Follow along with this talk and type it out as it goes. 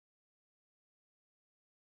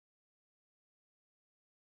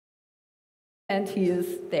and he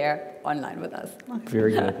is there online with us.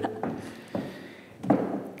 Very good.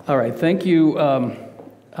 All right, thank you.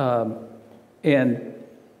 And,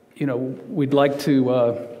 you know, we'd like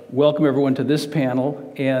to welcome everyone to this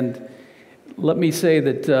panel. And let me say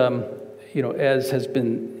that, you know, as has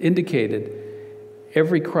been indicated,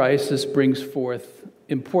 every crisis brings forth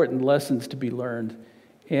important lessons to be learned.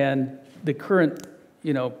 And the current,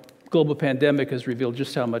 you know, global pandemic has revealed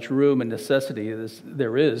just how much room and necessity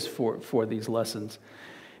there is for these lessons.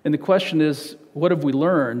 And the question is, what have we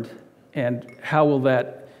learned, and how will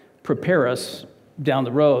that prepare us down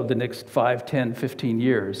the road the next 5, 10, 15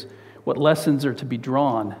 years? What lessons are to be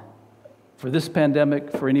drawn for this pandemic,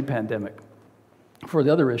 for any pandemic, for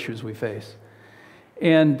the other issues we face?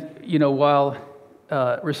 And, you know, while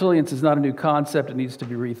resilience is not a new concept, it needs to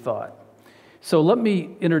be rethought. So let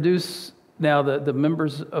me introduce now the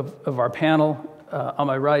members of our panel. On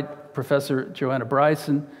my right, Professor Joanna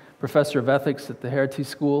Bryson, Professor of Ethics at the Hertie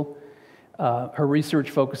School. Her research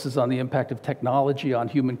focuses on the impact of technology on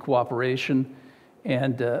human cooperation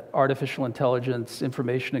and artificial intelligence,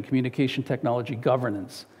 information and communication technology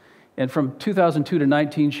governance. And from 2002 to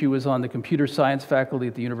 19, she was on the computer science faculty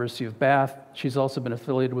at the University of Bath. She's also been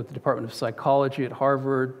affiliated with the Department of Psychology at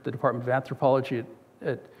Harvard, the Department of Anthropology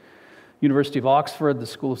at University of Oxford, the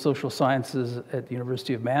School of Social Sciences at the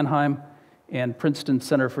University of Mannheim, and Princeton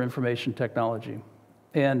Center for Information Technology.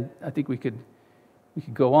 And I think we could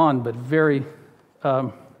go on, but very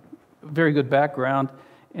good background,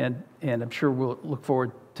 and I'm sure we'll look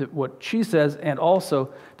forward to what she says, and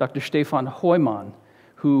also Dr. Stefan Heumann,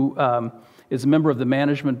 who is a member of the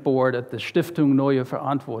management board at the Stiftung Neue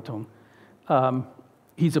Verantwortung.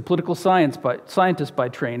 He's a political scientist by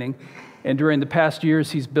training, and during the past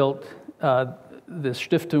years, he's built the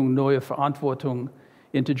Stiftung Neue Verantwortung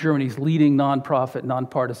into Germany's leading nonprofit,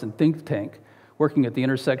 nonpartisan think tank, working at the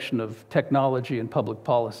intersection of technology and public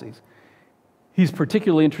policies. He's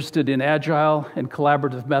particularly interested in agile and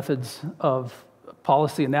collaborative methods of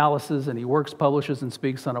policy analysis, and he works, publishes, and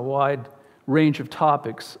speaks on a wide range of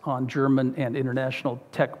topics on German and international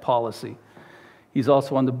tech policy. He's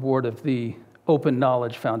also on the board of the Open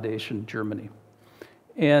Knowledge Foundation, Germany.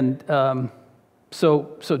 And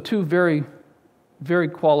so two very, very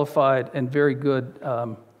qualified and very good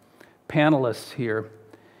panelists here.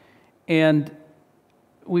 And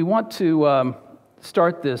we want to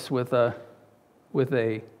start this with a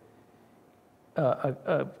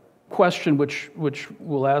question which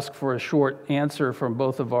we'll ask for a short answer from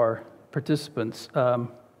both of our participants.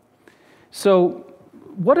 So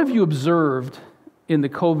what have you observed in the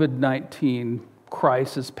COVID-19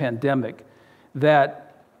 crisis pandemic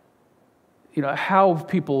that, you know, how have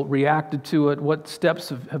people reacted to it? What steps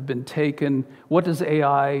have been taken? What does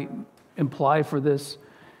AI imply for this?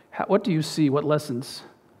 What do you see? What lessons?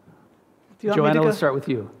 Joanna, let's start with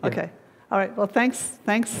you. Okay. Yeah. All right. Well, thanks.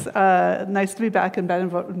 Nice to be back in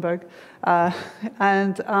Baden-Württemberg.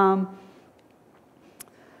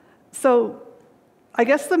 So I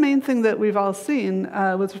guess the main thing that we've all seen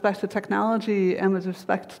with respect to technology and with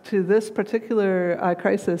respect to this particular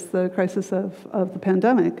crisis, the crisis of the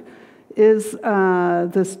pandemic, is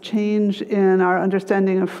this change in our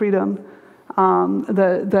understanding of freedom,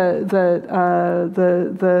 the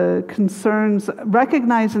concerns,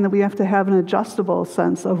 recognizing that we have to have an adjustable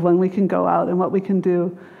sense of when we can go out and what we can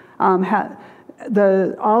do.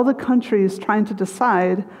 All the countries trying to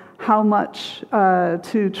decide how much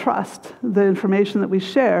to trust the information that we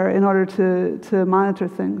share in order to monitor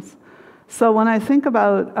things. So when I think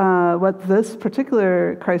about what this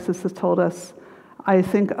particular crisis has told us, I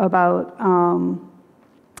think about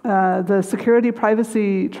the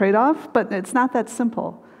security-privacy trade-off, but it's not that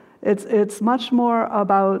simple. It's much more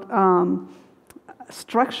about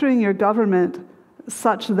structuring your government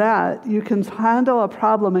such that you can handle a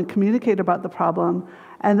problem and communicate about the problem,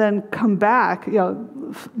 and then come back, you know,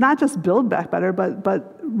 not just build back better,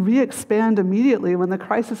 but re-expand immediately when the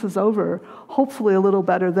crisis is over, hopefully a little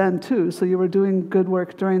better then too, so you were doing good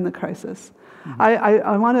work during the crisis. Mm-hmm.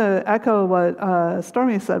 I want to echo what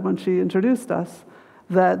Stormy said when she introduced us,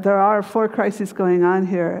 that there are 4 crises going on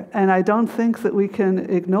here, and I don't think that we can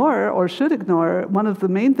ignore or should ignore. One of the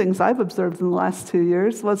main things I've observed in the last 2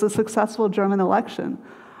 years was a successful German election.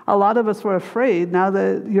 A lot of us were afraid, now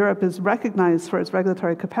that Europe is recognized for its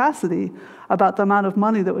regulatory capacity, about the amount of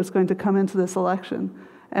money that was going to come into this election.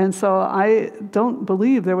 And so I don't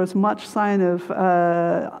believe there was much sign of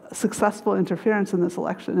successful interference in this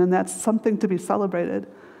election, and that's something to be celebrated.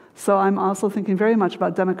 So I'm also thinking very much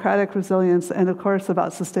about democratic resilience and, of course,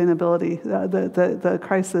 about sustainability. The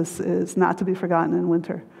crisis is not to be forgotten in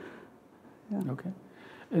winter. Yeah. Okay.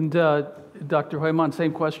 And Dr. Heumann,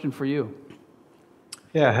 same question for you.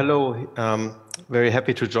 Yeah, hello. Very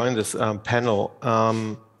happy to join this panel.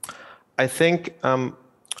 I think from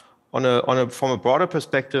a broader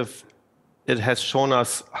perspective, it has shown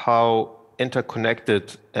us how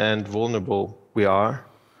interconnected and vulnerable we are.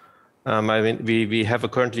 I mean, we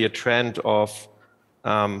have currently a trend of,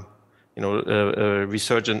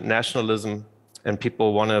 resurgent nationalism, and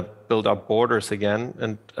people want to build up borders again.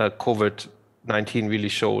 And COVID-19 really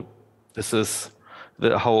showed this is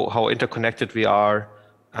how interconnected we are,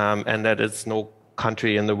 and that it's no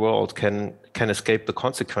country in the world can escape the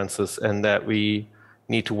consequences, and that we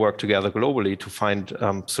need to work together globally to find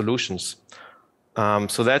solutions.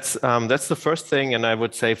 So that's the first thing, and I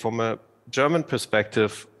would say from a German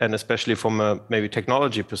perspective, and especially from a maybe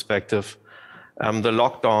technology perspective, the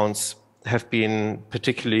lockdowns have been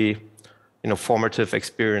particularly, formative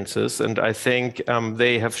experiences, and I think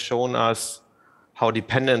they have shown us how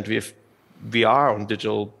dependent we are on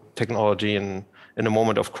digital technology in a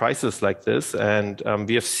moment of crisis like this, and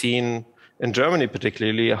we have seen in Germany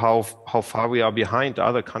particularly how far we are behind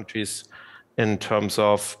other countries in terms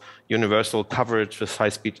of universal coverage with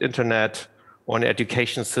high-speed internet, or an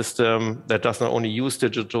education system that does not only use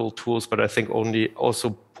digital tools, but I think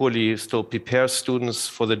also poorly still prepares students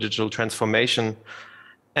for the digital transformation,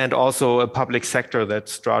 and also a public sector that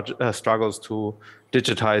struggles to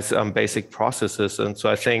digitize basic processes. And so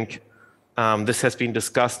I think this has been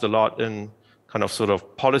discussed a lot in kind of sort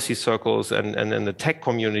of policy circles and in the tech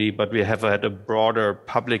community, but we have had a broader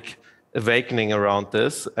public awakening around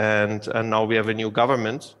this, and now we have a new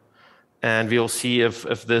government. And we'll see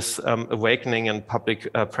if this awakening and public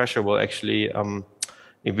pressure will actually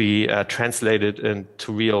be translated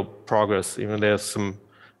into real progress. Even there's some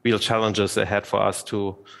real challenges ahead for us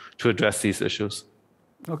to address these issues.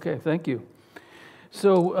 Okay, thank you.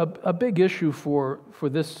 So a big issue for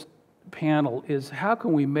this panel is how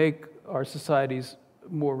can we make our societies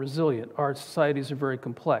more resilient? Our societies are very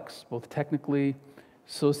complex, both technically,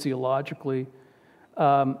 sociologically.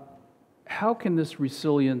 How can this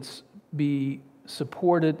resilience be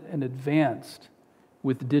supported and advanced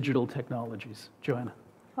with digital technologies? Joanna.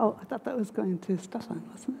 Oh, I thought that was going to Stefan,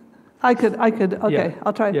 wasn't it? I could, okay, yeah.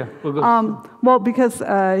 I'll try. Yeah, we'll go. Well, because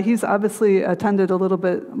he's obviously attended a little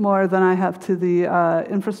bit more than I have to the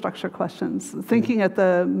infrastructure questions. Thinking at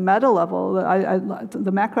the meta level,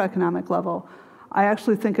 the macroeconomic level, I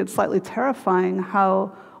actually think it's slightly terrifying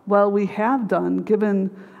how well we have done, given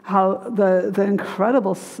how the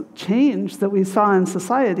incredible change that we saw in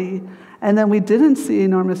society, and then we didn't see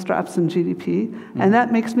enormous drops in GDP, and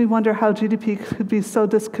that makes me wonder how GDP could be so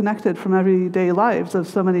disconnected from everyday lives of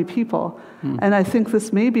so many people. And I think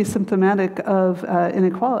this may be symptomatic of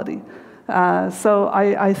inequality. So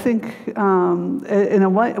I think in a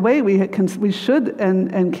way we should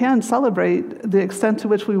and can celebrate the extent to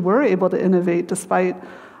which we were able to innovate despite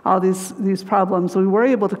all these problems. We were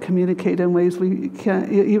able to communicate in ways we can,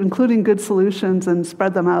 including good solutions, and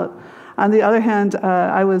spread them out. On the other hand,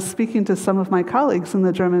 I was speaking to some of my colleagues in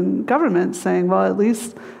the German government saying, well, at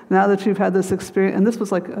least now that you've had this experience, and this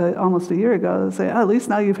was like almost a year ago, they say, at least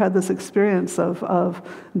now you've had this experience of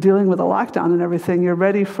dealing with a lockdown and everything, you're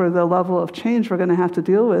ready for the level of change we're going to have to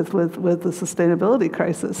deal with the sustainability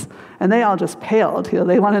crisis. And they all just paled.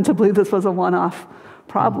 They wanted to believe this was a one-off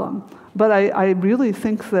problem. But I really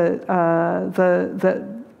think that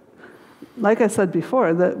like I said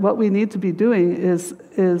before, that what we need to be doing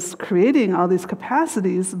is creating all these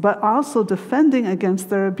capacities, but also defending against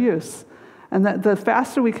their abuse. And that the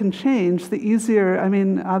faster we can change, the easier. I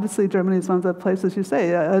mean, obviously Germany is one of the places you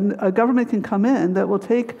say a government can come in that will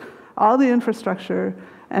take all the infrastructure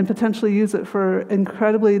and potentially use it for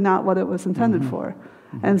incredibly not what it was intended for.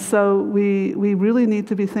 And so we really need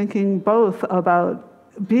to be thinking both about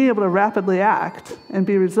being able to rapidly act and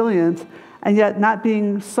be resilient, and yet not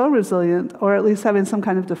being so resilient, or at least having some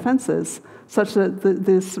kind of defenses, such that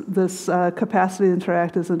this capacity to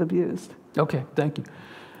interact isn't abused. Okay, thank you.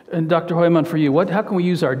 And Dr. Heumann, for you, how can we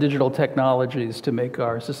use our digital technologies to make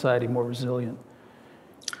our society more resilient?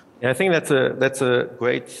 Yeah, I think that's a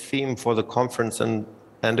great theme for the conference, and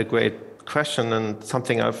a great question, and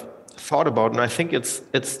something I've thought about. And I think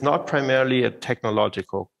it's not primarily a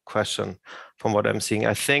technological question from what I'm seeing.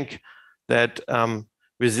 I think that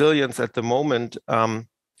resilience at the moment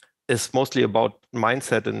is mostly about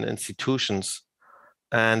mindset and institutions.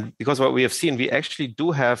 And because what we have seen, we actually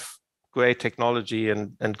do have great technology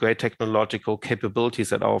and great technological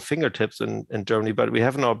capabilities at our fingertips in Germany, but we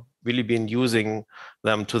have not really been using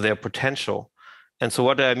them to their potential. And so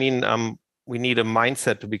what I mean, we need a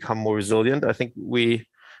mindset to become more resilient. I think we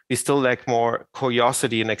still lack more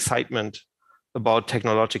curiosity and excitement about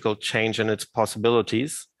technological change and its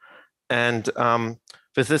possibilities. And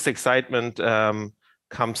with this excitement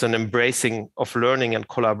comes an embracing of learning and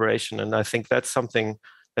collaboration. And I think that's something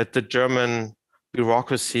that the German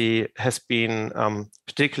bureaucracy has been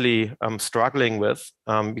particularly struggling with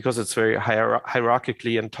because it's very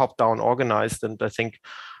hierarchically and top-down organized. And I think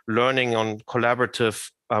learning on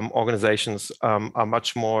collaborative organizations are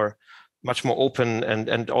much more open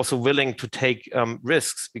and also willing to take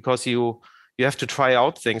risks, because you have to try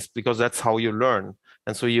out things, because that's how you learn.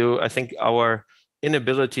 And so I think our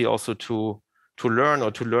inability also to learn,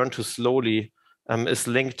 or to learn too slowly, is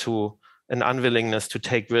linked to an unwillingness to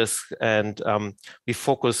take risks. And we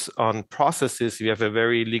focus on processes. We have a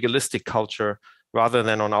very legalistic culture rather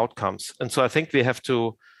than on outcomes. And so I think we have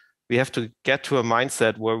to get to a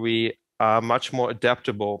mindset where we are much more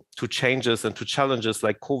adaptable to changes and to challenges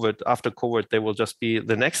like COVID. After COVID, they will just be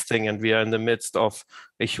the next thing. And we are in the midst of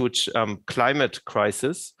a huge climate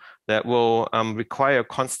crisis that will require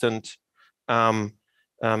constant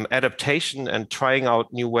adaptation and trying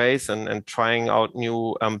out new ways and trying out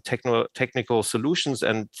new technical solutions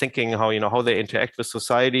and thinking how they interact with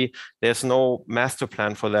society. There's no master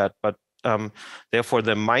plan for that, but therefore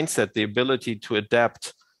the mindset, the ability to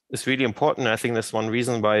adapt, is really important. I think that's one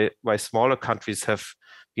reason why smaller countries have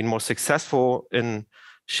been more successful in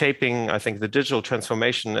shaping, I think, the digital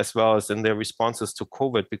transformation as well as in their responses to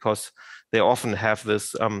COVID, because they often have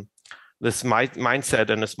this mindset,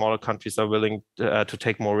 and the smaller countries are willing to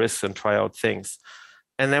take more risks and try out things.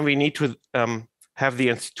 And then we need to have the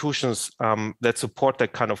institutions that support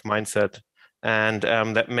that kind of mindset and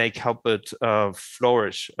that help it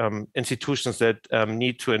flourish. Institutions that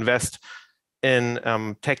need to invest in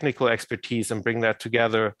technical expertise and bring that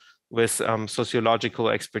together with sociological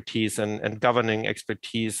expertise and governing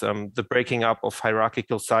expertise, the breaking up of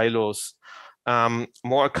hierarchical silos,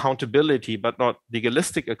 more accountability, but not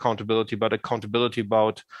legalistic accountability, but accountability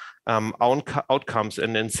about outcomes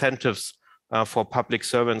and incentives for public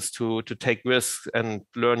servants to take risks and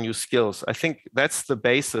learn new skills. I think that's the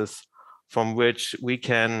basis from which we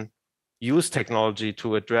can use technology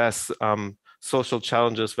to address social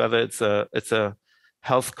challenges, whether it's a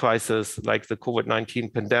health crisis like the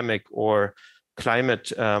COVID-19 pandemic, or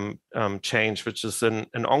climate change, which is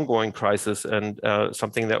an ongoing crisis and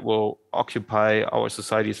something that will occupy our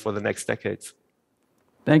societies for the next decades.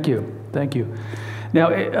 Thank you. Thank you.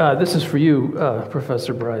 Now, this is for you,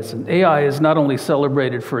 Professor Bryson. AI is not only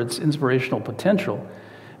celebrated for its inspirational potential,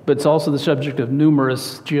 but it's also the subject of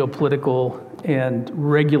numerous geopolitical and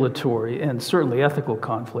regulatory and certainly ethical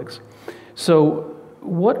conflicts. So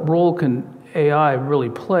what role can AI really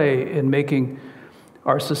play in making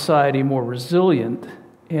our society more resilient,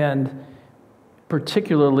 and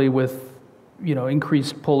particularly with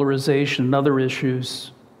increased polarization and other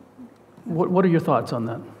issues? What are your thoughts on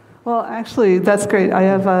that? Well, actually, that's great. I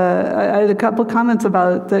had a couple comments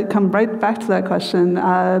that come right back to that question,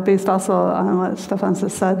 based also on what Stefan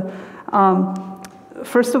just said.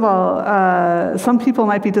 First of all, some people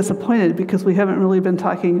might be disappointed because we haven't really been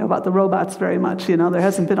talking about the robots very much. There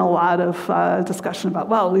hasn't been a lot of discussion about,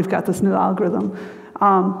 well, we've got this new algorithm.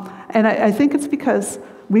 And I think it's because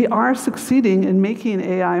we are succeeding in making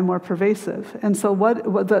AI more pervasive. And so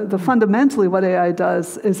fundamentally what AI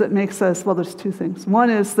does is it makes us, well, there's two things. One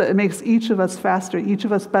is that it makes each of us faster, each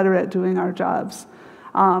of us better at doing our jobs,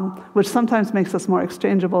 which sometimes makes us more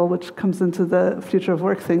exchangeable, which comes into the future of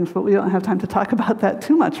work things, but we don't have time to talk about that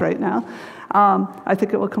too much right now. I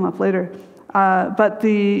think it will come up later. But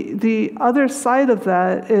the other side of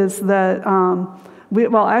that is that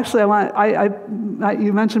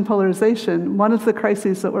you mentioned polarization. One of the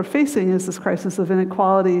crises that we're facing is this crisis of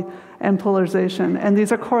inequality and polarization, and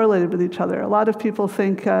these are correlated with each other. A lot of people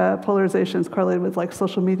think polarization is correlated with like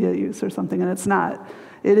social media use or something, and it's not.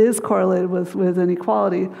 It is correlated with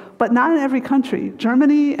inequality, but not in every country.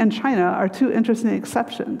 Germany and China are two interesting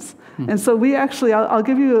exceptions. And so we actually, I'll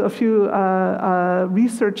give you a few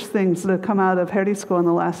research things that have come out of Hertie School in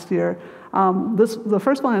the last year. The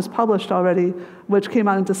first one is published already, which came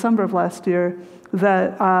out in December of last year,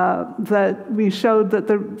 that we showed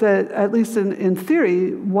that at least in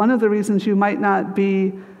theory, one of the reasons you might not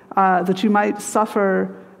be, that you might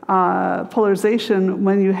suffer polarization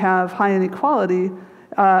when you have high inequality,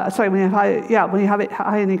 when you have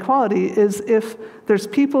high inequality, is if there's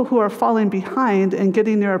people who are falling behind and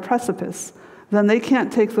getting near a precipice, then they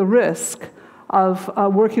can't take the risk of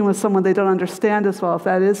working with someone they don't understand as well, if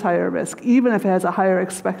that is higher risk, even if it has a higher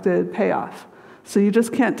expected payoff. So you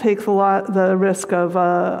just can't take the risk of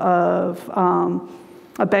a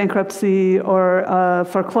bankruptcy or a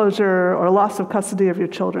foreclosure or loss of custody of your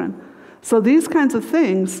children. So these kinds of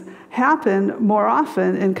things happen more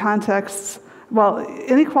often in contexts Well,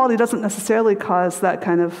 inequality doesn't necessarily cause that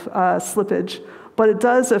kind of slippage, but it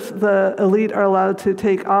does if the elite are allowed to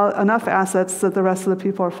take enough assets that the rest of the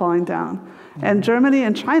people are falling down. And Germany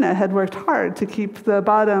and China had worked hard to keep the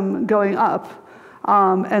bottom going up.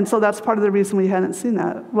 And so that's part of the reason we hadn't seen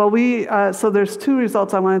that. Well, so there's two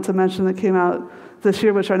results I wanted to mention that came out this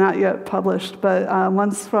year, which are not yet published, but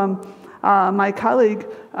one's from my colleague,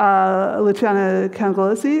 Luciana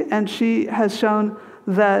Cangolesi, and she has shown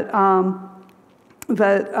that,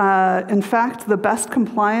 in fact, the best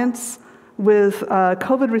compliance with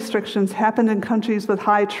COVID restrictions happened in countries with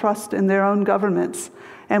high trust in their own governments.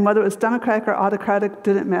 And whether it was democratic or autocratic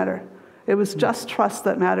didn't matter. It was just trust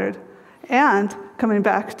that mattered. And coming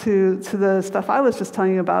back to the stuff I was just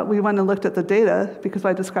telling you about, we went and looked at the data, because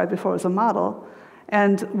what I described before was a model.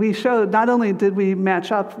 And we showed not only did we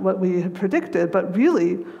match up what we had predicted, but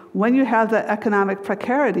really, when you have that economic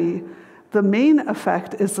precarity, the main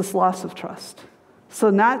effect is this loss of trust. So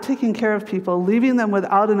not taking care of people, leaving them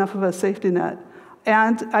without enough of a safety net.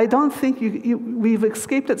 And I don't think we've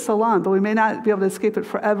escaped it so long, but we may not be able to escape it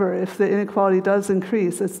forever if the inequality does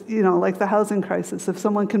increase. It's, like the housing crisis. If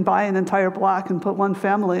someone can buy an entire block and put one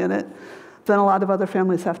family in it, then a lot of other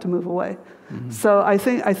families have to move away. Mm-hmm. So I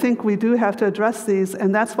think we do have to address these,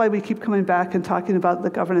 and that's why we keep coming back and talking about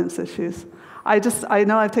the governance issues. I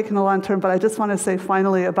know I've taken a long term, but I just want to say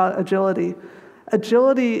finally about agility.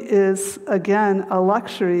 Agility is, again, a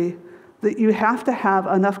luxury that you have to have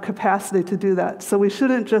enough capacity to do that. So we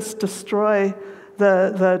shouldn't just destroy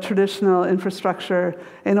the traditional infrastructure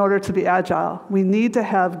in order to be agile. We need to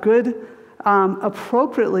have good,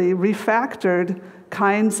 appropriately refactored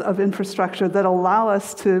kinds of infrastructure that allow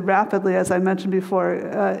us to rapidly, as I mentioned before,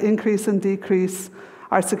 increase and decrease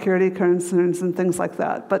our security concerns and things like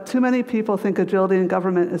that. But too many people think agility in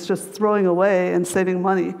government is just throwing away and saving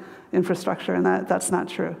money infrastructure, and that's not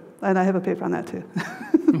true. And I have a paper on that too.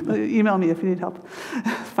 Email me if you need help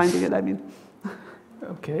finding it, I mean.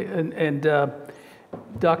 Okay, and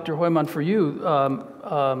Dr. Heumann, for you,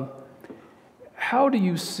 how do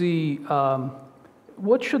you see,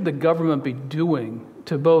 what should the government be doing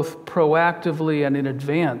to both proactively and in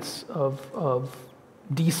advance of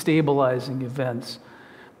destabilizing events,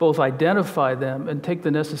 both identify them and take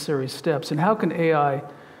the necessary steps? And how can AI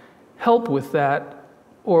help with that,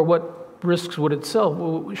 or what risks would itself,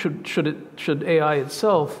 should AI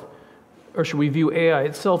itself, or should we view AI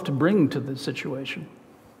itself to bring to the situation?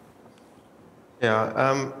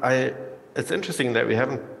 Yeah, it's interesting that we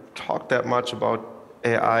haven't talked that much about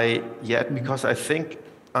AI yet, because I think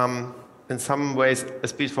in some ways,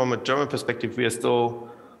 especially from a German perspective, we are still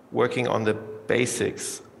working on the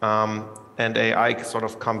basics, and AI sort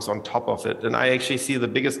of comes on top of it. And I actually see the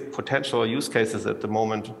biggest potential use cases at the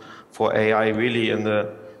moment for AI really in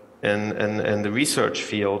the research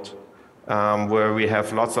field, where we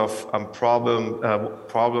have lots of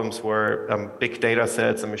problems where big data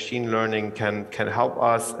sets and machine learning can help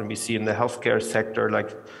us. And we see in the healthcare sector,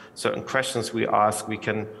 like certain questions we ask, we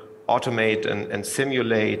can automate and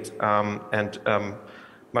simulate and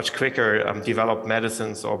much quicker develop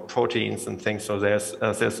medicines or proteins and things. So there's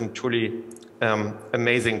some truly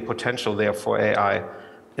amazing potential there for AI.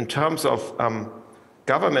 In terms of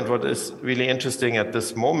government, what is really interesting at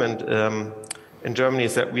this moment in Germany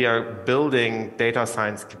is that we are building data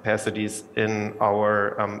science capacities in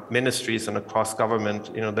our ministries and across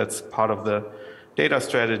government. That's part of the data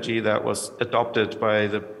strategy that was adopted by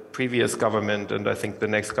the previous government, and I think the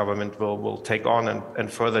next government will take on and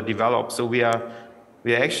further develop. So we are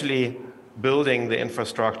actually building the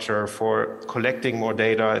infrastructure for collecting more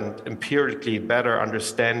data and empirically better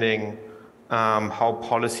understanding how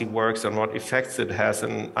policy works and what effects it has.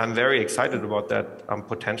 And I'm very excited about that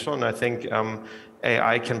potential. And I think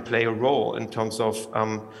AI can play a role in terms of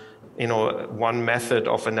one method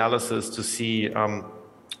of analysis to see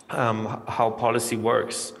how policy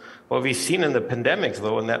works. What we've seen in the pandemic,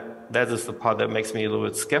 though, and that is the part that makes me a little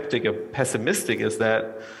bit skeptic or pessimistic, is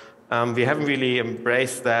that we haven't really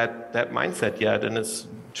embraced that mindset yet. And it's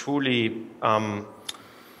truly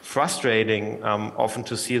frustrating often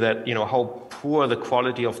to see that, how poor the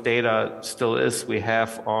quality of data still is we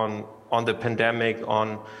have on the pandemic,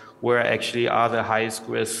 on where actually are the highest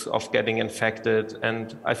risks of getting infected.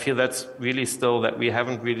 And I feel that's really still that we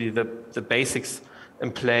haven't really the basics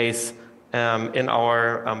in place in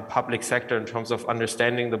our public sector in terms of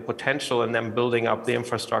understanding the potential and then building up the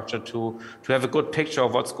infrastructure to have a good picture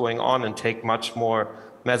of what's going on and take much more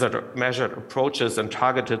measured approaches and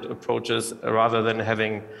targeted approaches rather than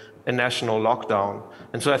having a national lockdown.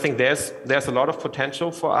 And so I think there's a lot of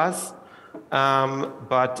potential for us,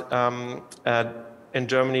 but in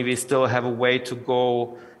Germany we still have a way to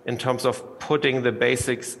go in terms of putting the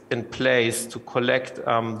basics in place to collect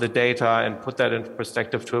the data and put that into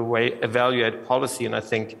perspective to evaluate policy. And I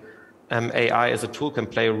think AI as a tool can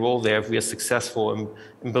play a role there if we are successful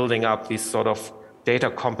in building up these sort of data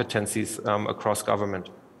competencies across government.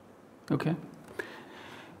 Okay.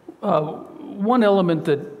 One element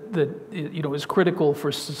that is critical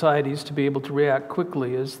for societies to be able to react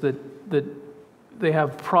quickly is that they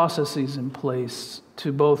have processes in place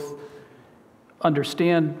to both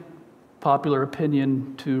understand popular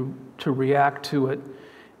opinion, to react to it,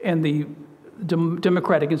 and the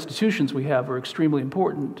democratic institutions we have are extremely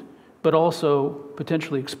important, but also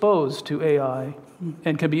potentially exposed to AI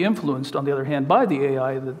and can be influenced, on the other hand, by the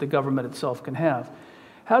AI that the government itself can have.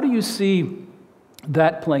 How do you see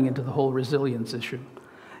that playing into the whole resilience issue?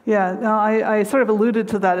 Yeah, no, I sort of alluded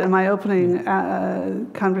to that in my opening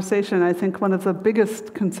conversation. I think one of the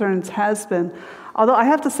biggest concerns has been, although I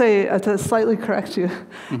have to say, to slightly correct you,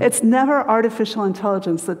 it's never artificial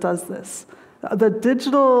intelligence that does this.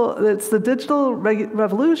 It's the digital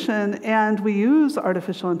revolution, and we use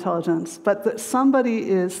artificial intelligence, but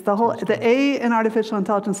the A in artificial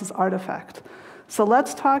intelligence is artifact. So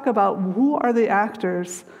let's talk about who are the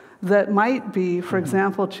actors that might be, for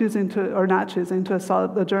example, choosing to or not choosing to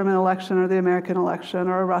assault the German election or the American election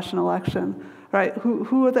or a Russian election, right?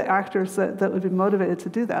 Who are the actors that would be motivated to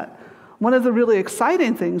do that? One of the really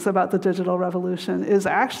exciting things about the digital revolution is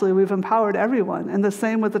actually we've empowered everyone, and the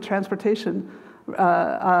same with the transportation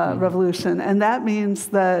revolution. And that means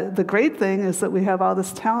that the great thing is that we have all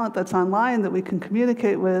this talent that's online that we can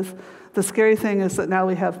communicate with. The scary thing is that now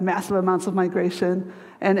we have massive amounts of migration,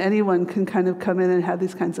 and anyone can kind of come in and have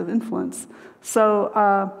these kinds of influence. So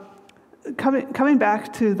coming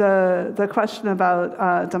back to the question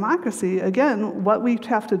about democracy, again, what we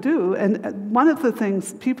have to do, and one of the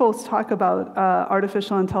things people talk about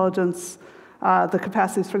artificial intelligence, the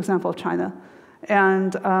capacities, for example, of China,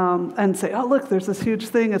 and say, oh, look, there's this huge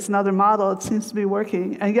thing, it's another model, it seems to be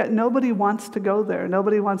working, and yet nobody wants to go there,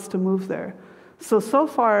 nobody wants to move there. So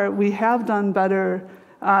far, we have done better.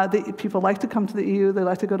 People like to come to the EU, they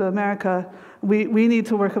like to go to America. We need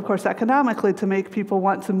to work, of course, economically to make people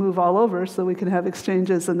want to move all over so we can have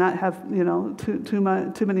exchanges and not have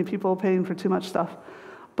too many people paying for too much stuff.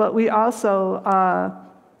 But we also,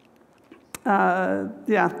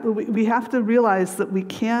 we have to realize that we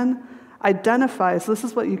can identify, so this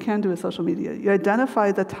is what you can do with social media. You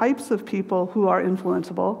identify the types of people who are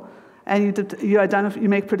influenceable, and you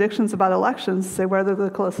make predictions about elections, say where they're the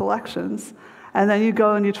close elections, and then you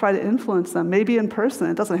go and you try to influence them, maybe in person.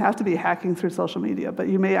 It doesn't have to be hacking through social media, but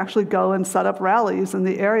you may actually go and set up rallies in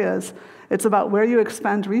the areas. It's about where you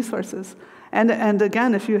expend resources. And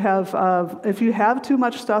again, if you have too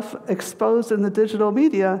much stuff exposed in the digital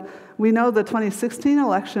media, we know the 2016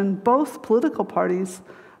 election, both political parties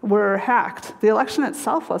were hacked. The election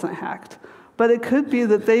itself wasn't hacked. But it could be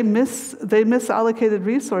that they misallocated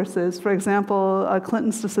resources. For example,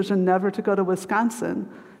 Clinton's decision never to go to Wisconsin.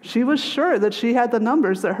 She was sure that she had the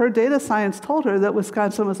numbers, that her data science told her that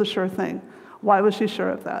Wisconsin was a sure thing. Why was she sure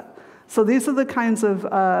of that? So these are the kinds of,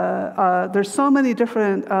 there's so many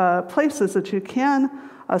different places that you can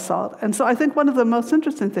assault. And so I think one of the most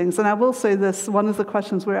interesting things, and I will say this, one of the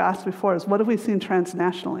questions we were asked before is, what have we seen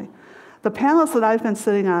transnationally? The panels that I've been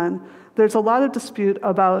sitting on, there's a lot of dispute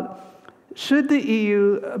about, should the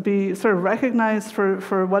EU be sort of recognized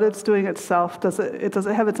for what it's doing itself? Does it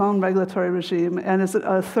have its own regulatory regime? And is it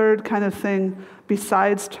a third kind of thing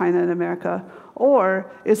besides China and America? Or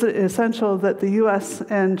is it essential that the US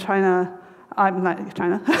and China,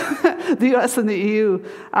 the US and the EU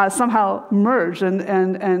somehow merge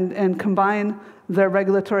and combine their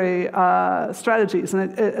regulatory strategies?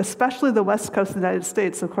 And especially the West Coast of the United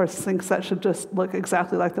States, of course, thinks that should just look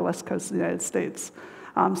exactly like the West Coast of the United States.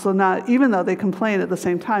 So not, even though they complain at the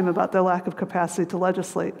same time about their lack of capacity to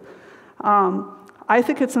legislate. I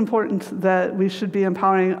think it's important that we should be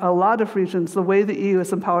empowering a lot of regions the way the EU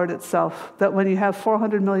has empowered itself, that when you have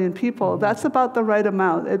 400 million people, that's about the right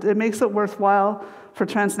amount. It makes it worthwhile for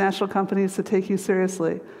transnational companies to take you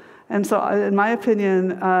seriously. And so in my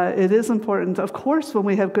opinion, it is important. Of course, when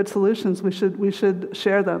we have good solutions, we should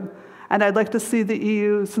share them. And I'd like to see the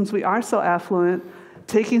EU, since we are so affluent,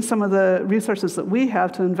 taking some of the resources that we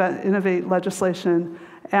have to innovate legislation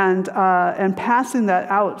and passing that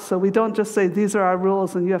out. So we don't just say, these are our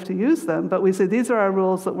rules and you have to use them, but we say, these are our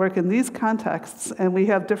rules that work in these contexts, and we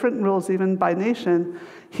have different rules even by nation.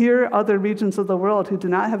 Here are other regions of the world who do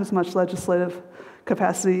not have as much legislative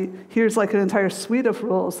capacity. Here's like an entire suite of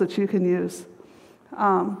rules that you can use.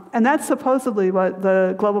 And that's supposedly what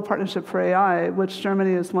the Global Partnership for AI, which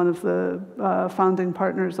Germany is one of the founding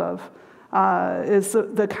partners of, is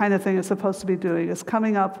the kind of thing it's supposed to be doing. It's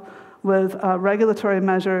coming up with regulatory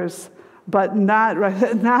measures, but not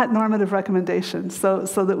normative recommendations, so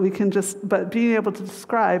that we can but being able to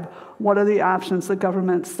describe what are the options that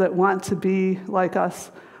governments that want to be like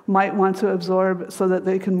us might want to absorb so that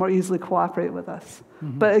they can more easily cooperate with us.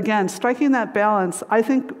 Mm-hmm. But again, striking that balance, I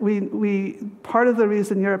think part of the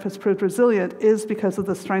reason Europe has proved resilient is because of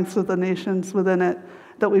the strengths of the nations within it,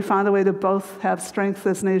 that we found a way to both have strength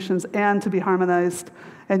as nations and to be harmonized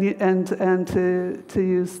and to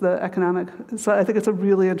use the economic. So I think it's a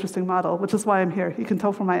really interesting model, which is why I'm here. You can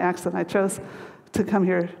tell from my accent, I chose to come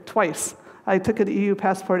here twice. I took an EU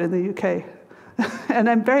passport in the UK. And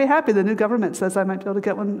I'm very happy the new government says I might be able to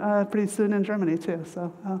get one pretty soon in Germany too,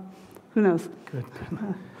 so who knows? Good.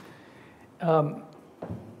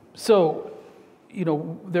 So,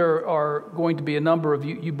 there are going to be a number of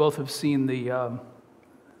you both have seen the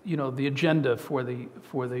the agenda for the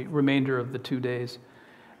remainder of the 2 days.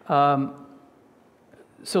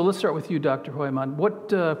 So let's start with you, Dr. Hoyman.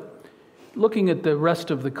 What, looking at the rest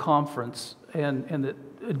of the conference and the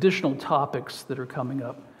additional topics that are coming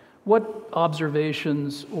up, what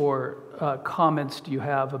observations or comments do you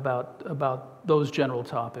have about those general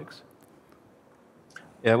topics?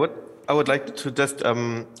 Yeah, what I would like to just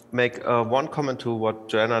make one comment to what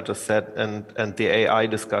Joanna just said and the AI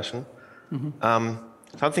discussion. Mm-hmm.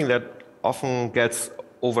 Something that often gets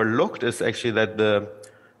overlooked is actually that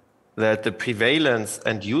the prevalence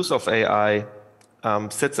and use of AI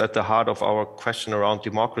sits at the heart of our question around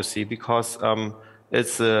democracy, because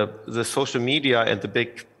it's the social media and the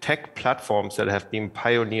big tech platforms that have been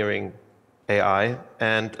pioneering AI,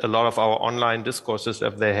 and a lot of our online discourses,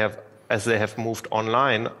 as they have moved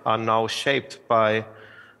online, are now shaped by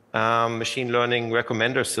machine learning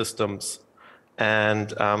recommender systems.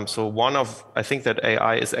 And so I think that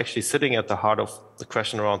AI is actually sitting at the heart of the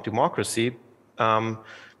question around democracy,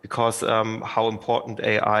 because how important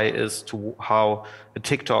AI is to how a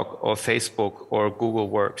TikTok or Facebook or Google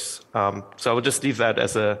works. So I would just leave that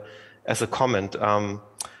as a comment.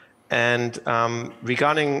 And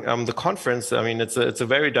regarding the conference, I mean, it's a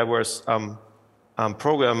very diverse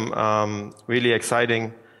program, really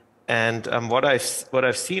exciting. And what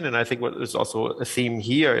I've seen, and I think what is also a theme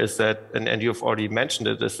here, is that, and you've already mentioned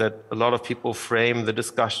it, is that a lot of people frame the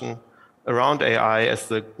discussion around AI as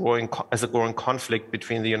a growing conflict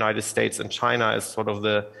between the United States and China, as sort of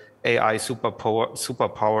the AI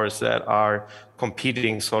superpowers that are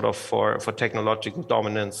competing sort of for technological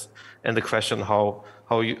dominance, and the question how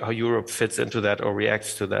Europe fits into that or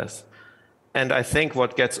reacts to this. And I think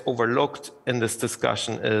what gets overlooked in this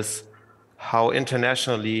discussion is how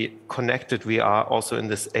internationally connected we are also in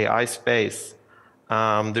this AI space.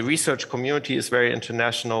 The research community is very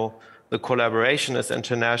international. The collaboration is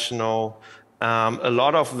international. A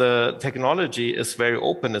lot of the technology is very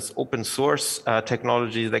open. It's open source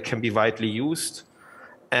technology that can be widely used.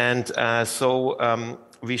 And so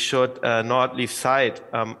we should not lose sight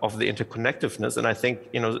of the interconnectedness. And I think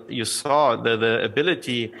you saw the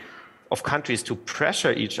ability of countries to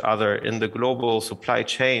pressure each other in the global supply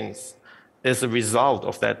chains is a result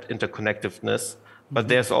of that interconnectedness. But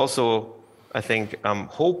there's also, I think,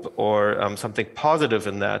 hope or something positive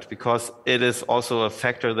in that, because it is also a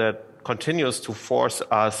factor that continues to force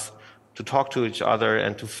us to talk to each other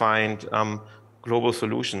and to find global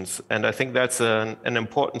solutions. And I think that's an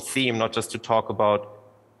important theme, not just to talk about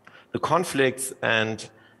the conflicts and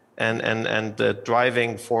the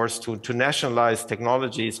driving force to nationalize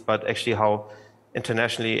technologies, but actually how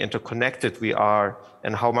internationally interconnected we are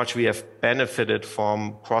and how much we have benefited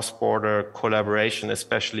from cross-border collaboration,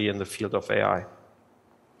 especially in the field of AI.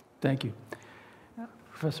 Thank you.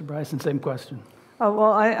 Professor Bryson, same question. Oh,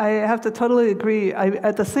 well, I have to totally agree.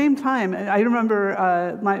 At the same time, I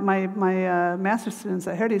remember my master's students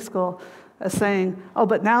at Hertie School saying, "Oh,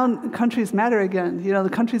 but now countries matter again. The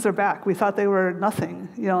countries are back. We thought they were nothing."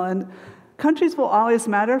 And countries will always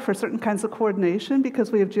matter for certain kinds of coordination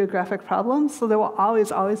because we have geographic problems. So there will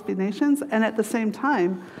always be nations. And at the same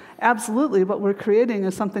time, absolutely, what we're creating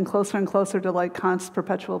is something closer and closer to like Kant's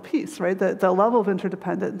perpetual peace, right? The level of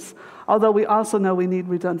interdependence. Although we also know we need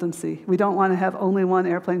redundancy. We don't want to have only one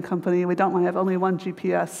airplane company. We don't want to have only one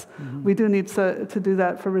GPS. Mm-hmm. We do need to do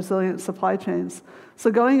that for resilient supply chains. So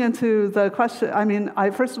going into the question, I mean,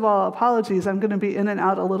 first of all, apologies. I'm going to be in and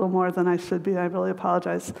out a little more than I should be. I really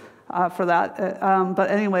apologize for that. But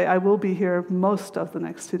anyway, I will be here most of the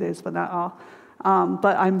next 2 days, but not all.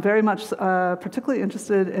 But I'm very much particularly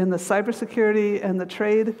interested in the cybersecurity and the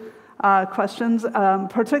trade questions,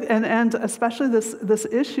 and especially this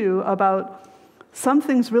issue about some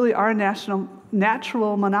things really are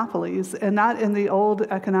natural monopolies, and not in the old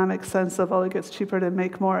economic sense of, oh, it gets cheaper to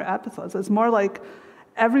make more episodes. It's more like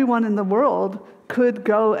everyone in the world could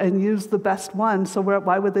go and use the best one, so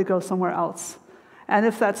why would they go somewhere else? And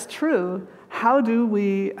if that's true, how do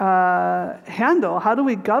we how do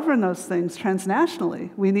we govern those things transnationally?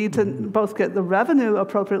 We need to both get the revenue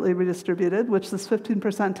appropriately redistributed, which this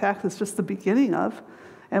 15% tax is just the beginning of.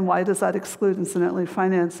 And why does that exclude, incidentally,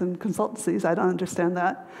 finance and consultancies? I don't understand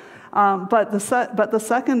that. But the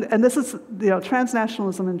second, and this is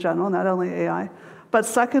transnationalism in general, not only AI, but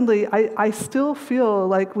secondly, I still feel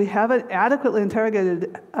like we haven't adequately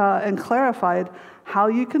interrogated and clarified how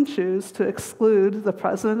you can choose to exclude the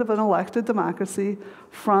president of an elected democracy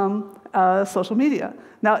from social media.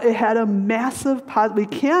 Now, it had a massive, we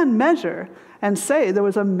can measure and say there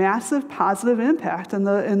was a massive positive impact in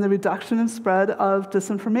the reduction and spread of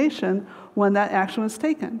disinformation when that action was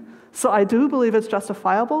taken. So I do believe it's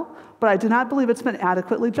justifiable, but I do not believe it's been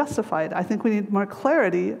adequately justified. I think we need more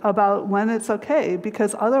clarity about when it's okay,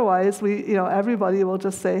 because otherwise everybody will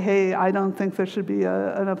just say, hey, I don't think there should be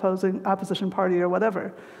an opposition party or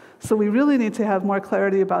whatever. So we really need to have more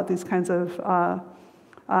clarity about these kinds of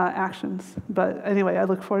actions. But anyway, I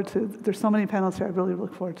look forward to, there's so many panels here, I really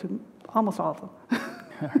look forward to almost all of them.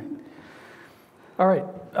 All right.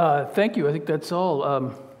 Thank you. I think that's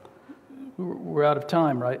all. We're out of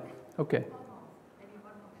time, right? Okay.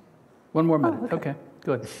 One more minute. Okay,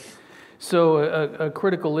 good. So a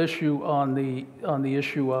critical issue on the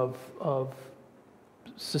issue of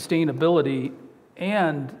sustainability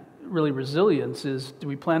and really resilience is: do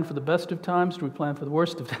we plan for the best of times? Do we plan for the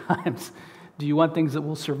worst of times? Do you want things that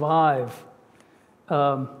will survive?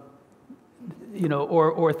 Or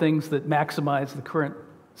things that maximize the current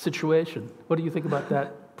situation. What do you think about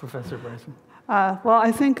that, Professor Bryson? Well,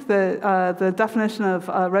 I think that the definition of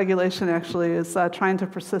regulation actually is trying to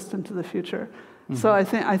persist into the future. Mm-hmm. So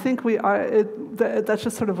I think we are. That's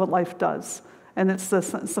just sort of what life does, and it's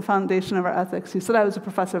the foundation of our ethics. You said I was a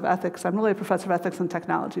professor of ethics. I'm really a professor of ethics and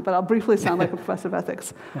technology, but I'll briefly sound like a professor of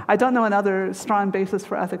ethics. I don't know another strong basis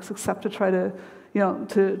for ethics except to try to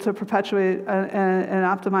to perpetuate and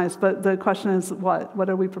optimize. But the question is, what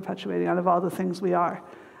are we perpetuating out of all the things we are?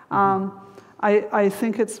 I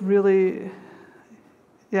think it's really.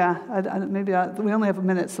 Yeah, we only have a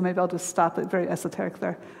minute, so maybe I'll just stop it very esoteric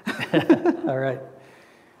there. All right.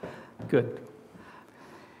 Good.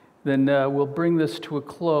 Then we'll bring this to a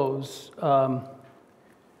close. All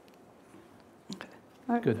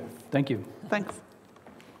right. Good. Thank you. Thanks.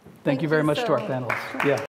 Thank you very much to our panelists. Yeah.